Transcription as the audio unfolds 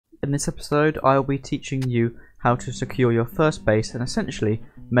In this episode I will be teaching you how to secure your first base and essentially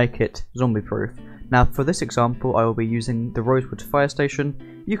make it zombie proof. Now for this example I will be using the Rosewood fire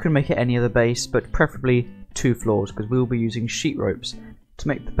station. You can make it any other base, but preferably 2 floors, because we will be using sheet ropes to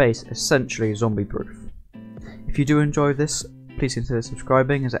make the base essentially zombie proof. If you do enjoy this, please consider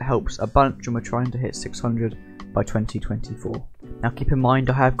subscribing, as it helps a bunch and we're trying to hit 600 by 2024. Now keep in mind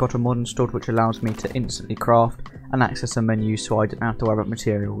I have got a mod installed which allows me to instantly craft and access a menu, so I don't have to worry about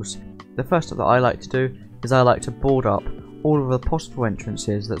materials. The first step that I like to do is I like to board up all of the possible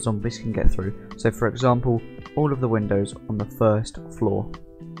entrances that zombies can get through. So for example, all of the windows on the first floor.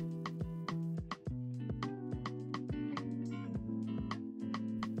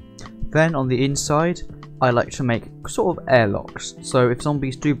 Then on the inside I like to make sort of airlocks, so if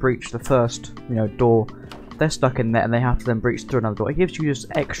zombies do breach the first door, they're stuck in there and they have to then breach through another door. It gives you just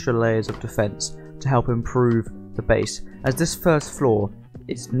extra layers of defense to help improve the base, as this first floor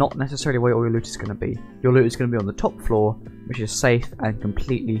is not necessarily where all your loot is going to be. Your loot is going to be on the top floor, which is safe and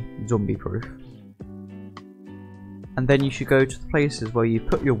completely zombie proof. And then you should go to the places where you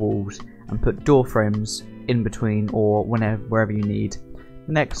put your walls and put door frames in between, or wherever you need.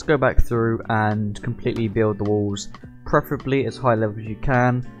 Next, go back through and completely build the walls, preferably as high level as you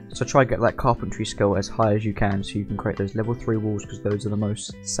can. So try to get that carpentry skill as high as you can, so you can create those level 3 walls, because those are the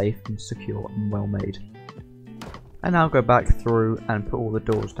most safe and secure and well made. And now go back through and put all the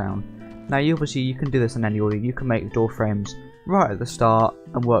doors down. Now obviously you can do this in any order. You can make door frames right at the start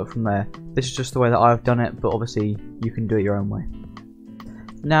and work from there. This is just the way that I've done it, but obviously you can do it your own way.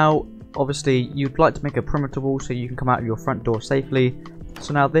 Now obviously you'd like to make a perimeter wall so you can come out of your front door safely.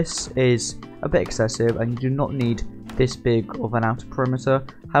 So now this is a bit excessive and you do not need this big of an outer perimeter.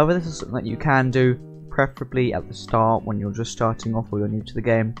 However, this is something that you can do, preferably at the start when you're just starting off or you're new to the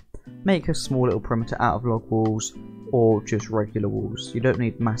game. Make a small little perimeter out of log walls or just regular walls. You don't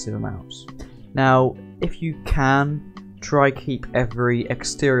need massive amounts. Now if you can, try keep every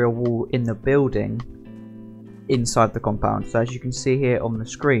exterior wall in the building inside the compound. So as you can see here on the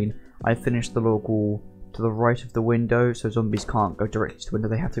screen, I finished the log wall to the right of the window, so zombies can't go directly to the window.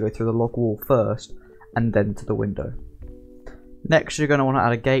 They have to go through the log wall first and then to the window. Next you're going to want to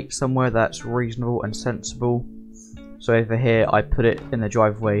add a gate somewhere that's reasonable and sensible. So over here I put it in the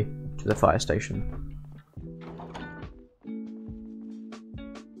driveway to the fire station.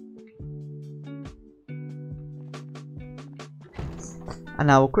 And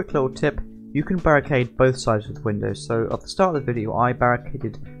now a quick little tip, you can barricade both sides of the windows. So at the start of the video I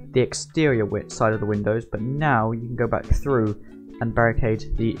barricaded the exterior side of the windows, but now you can go back through and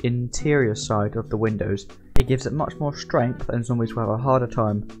barricade the interior side of the windows. It gives it much more strength and zombies will have a harder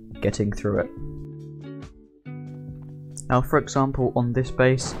time getting through it. Now for example on this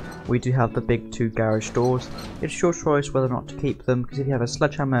base we do have the big 2 garage doors. It's your choice whether or not to keep them, because if you have a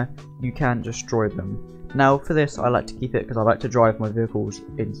sledgehammer you can destroy them. Now for this I like to keep it because I like to drive my vehicles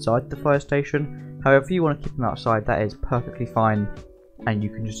inside the fire station. However, if you want to keep them outside, that is perfectly fine, and you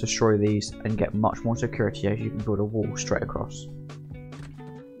can just destroy these and get much more security, as you can build a wall straight across.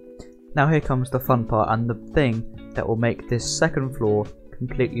 Now here comes the fun part and the thing that will make this second floor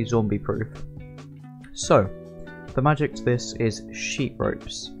completely zombie proof. So the magic to this is sheet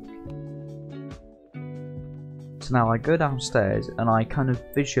ropes. So now I go downstairs and I kind of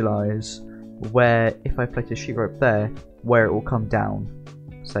visualize where, if I place a sheet rope there, where it will come down.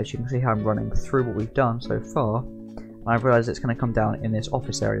 So as you can see how I'm running through what we've done so far, and I realise it's going to come down in this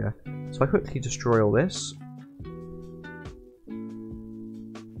office area. So I quickly destroy all this.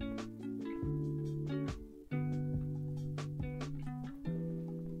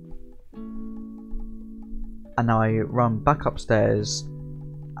 And now I run back upstairs,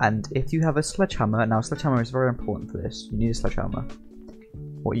 and if you have a sledgehammer, now a sledgehammer is very important for this, you need a sledgehammer.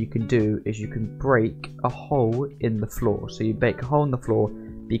 What you can do is you can break a hole in the floor. So you break a hole in the floor,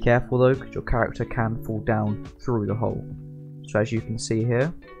 be careful though, because your character can fall down through the hole. So as you can see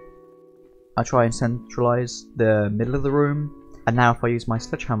here, I try and centralize the middle of the room, and now if I use my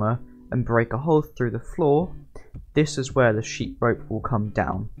sledgehammer and break a hole through the floor, this is where the sheet rope will come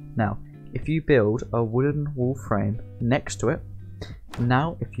down. Now if you build a wooden wall frame next to it,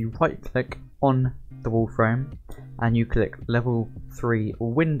 now if you right click on the wall frame and you click level 3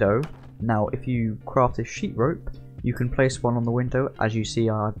 window, now if you craft a sheet rope you can place one on the window, as you see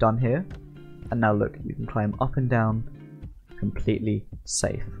I've done here, and now look, you can climb up and down completely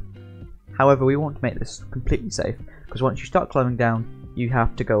safe. However, we want to make this completely safe, because once you start climbing down you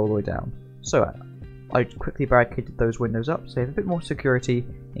have to go all the way down. So I quickly barricaded those windows up so you have a bit more security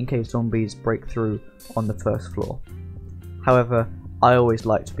in case zombies break through on the first floor. However, I always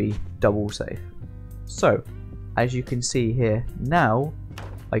like to be double safe. So, as you can see here now,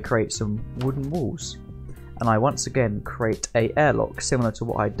 I create some wooden walls. And I once again create a airlock similar to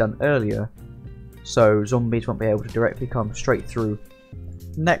what I'd done earlier, so zombies won't be able to directly come straight through.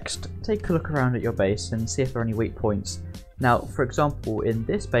 Next, take a look around at your base and see if there are any weak points. Now, for example, in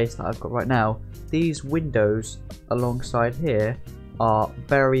this base that I've got right now, these windows alongside here are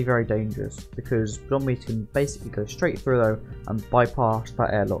very, very dangerous because zombies can basically go straight through though and bypass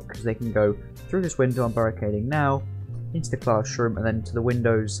that airlock, because they can go through this window I'm barricading now, into the classroom, and then to the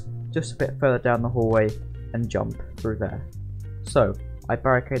windows just a bit further down the hallway and jump through there. So I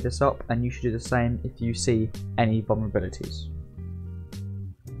barricade this up, and you should do the same if you see any vulnerabilities.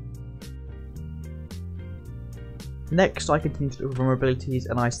 Next, I continue to look at vulnerabilities,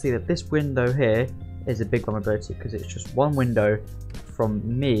 and I see that this window here is a big vulnerability because it's just one window from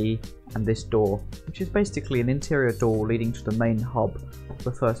me and this door, which is basically an interior door leading to the main hub of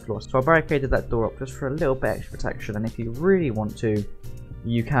the first floor. So I barricaded that door up just for a little bit extra protection, and if you really want to,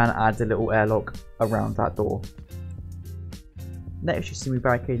 you can add a little airlock around that door. Next, you see me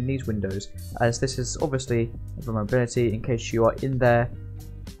barricading these windows, as this is obviously a vulnerability in case you are in there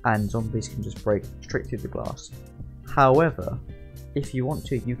and zombies can just break straight through the glass. However, if you want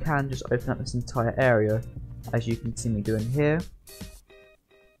to, you can just open up this entire area, as you can see me doing here.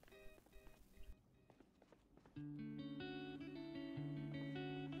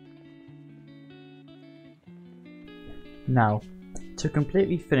 Now, to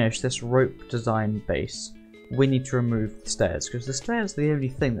completely finish this rope design base, we need to remove the stairs, because the stairs are the only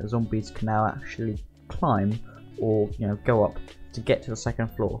thing that zombies can now actually climb or, go up to get to the second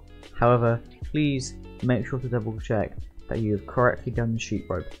floor. However, please make sure to double check that you have correctly done the sheet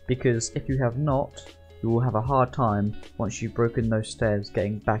rope, because if you have not, you will have a hard time once you've broken those stairs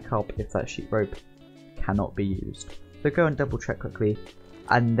getting back up if that sheet rope cannot be used. So go and double check quickly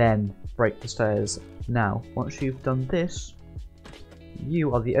and then break the stairs. Now, once you've done this,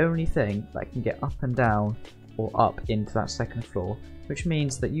 you are the only thing that can get up and down or up into that second floor, which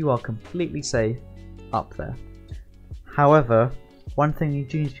means that you are completely safe up there. However, one thing you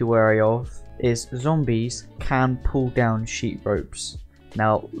do need to be wary of is zombies can pull down sheet ropes.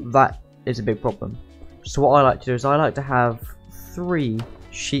 Now, that is a big problem. So what I like to do is I like to have 3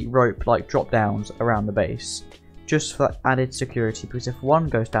 sheet rope like drop downs around the base, just for that added security, because if one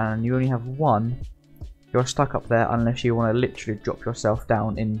goes down and you only have one, you're stuck up there unless you want to literally drop yourself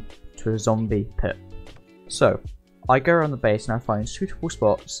down into a zombie pit. So I go around the base and I find suitable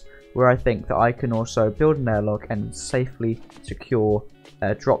spots where I think that I can also build an airlock and safely secure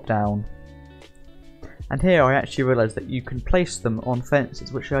a drop down. And here I actually realised that you can place them on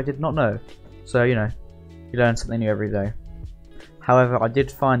fences, which I did not know. So you learn something new every day. However, I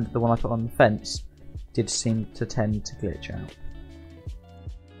did find that the one I put on the fence did seem to tend to glitch out.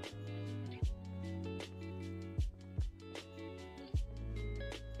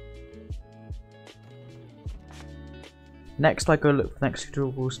 Next I go look for the next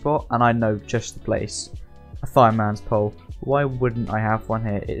suitable spot, and I know just the place. A fireman's pole. Why wouldn't I have one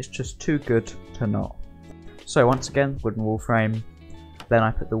here? It's just too good to not. So once again, wooden wall frame, then I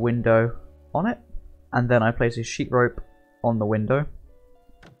put the window on it, and then I place a sheet rope on the window.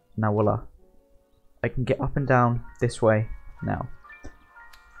 Now voila. I can get up and down this way now.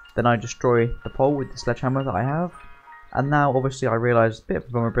 Then I destroy the pole with the sledgehammer that I have, and now obviously I realise a bit of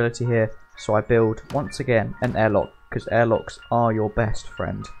vulnerability here, so I build once again an airlock, because airlocks are your best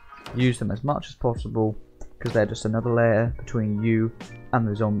friend. Use them as much as possible, because they're just another layer between you and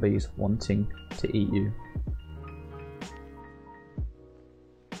the zombies wanting to eat you.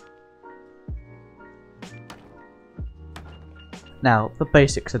 Now, the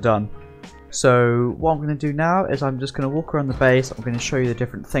basics are done. So what I'm going to do now is I'm just going to walk around the base. I'm going to show you the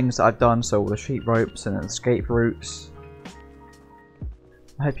different things that I've done, so all the sheet ropes and escape routes.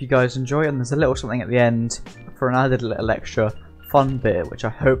 I hope you guys enjoy, and there's a little something at the end for an added little extra fun bit, which I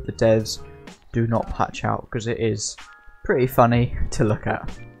hope the devs do not patch out, because it is pretty funny to look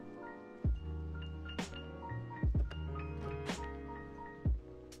at.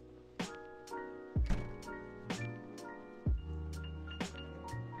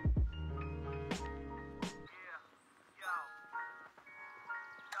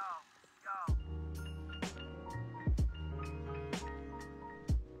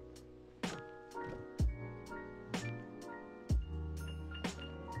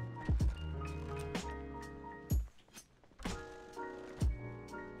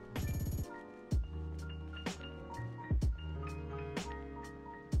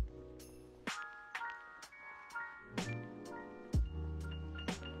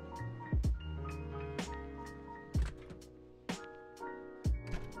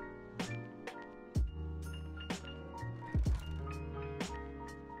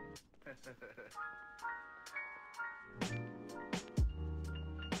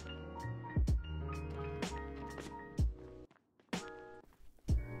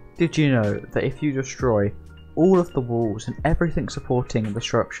 Did you know that if you destroy all of the walls and everything supporting the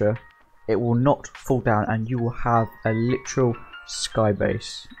structure, it will not fall down and you will have a literal sky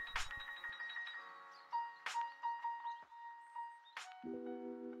base?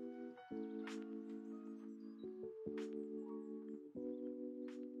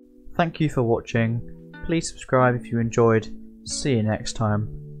 Thank you for watching. Please subscribe if you enjoyed. See you next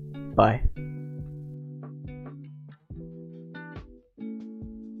time. Bye.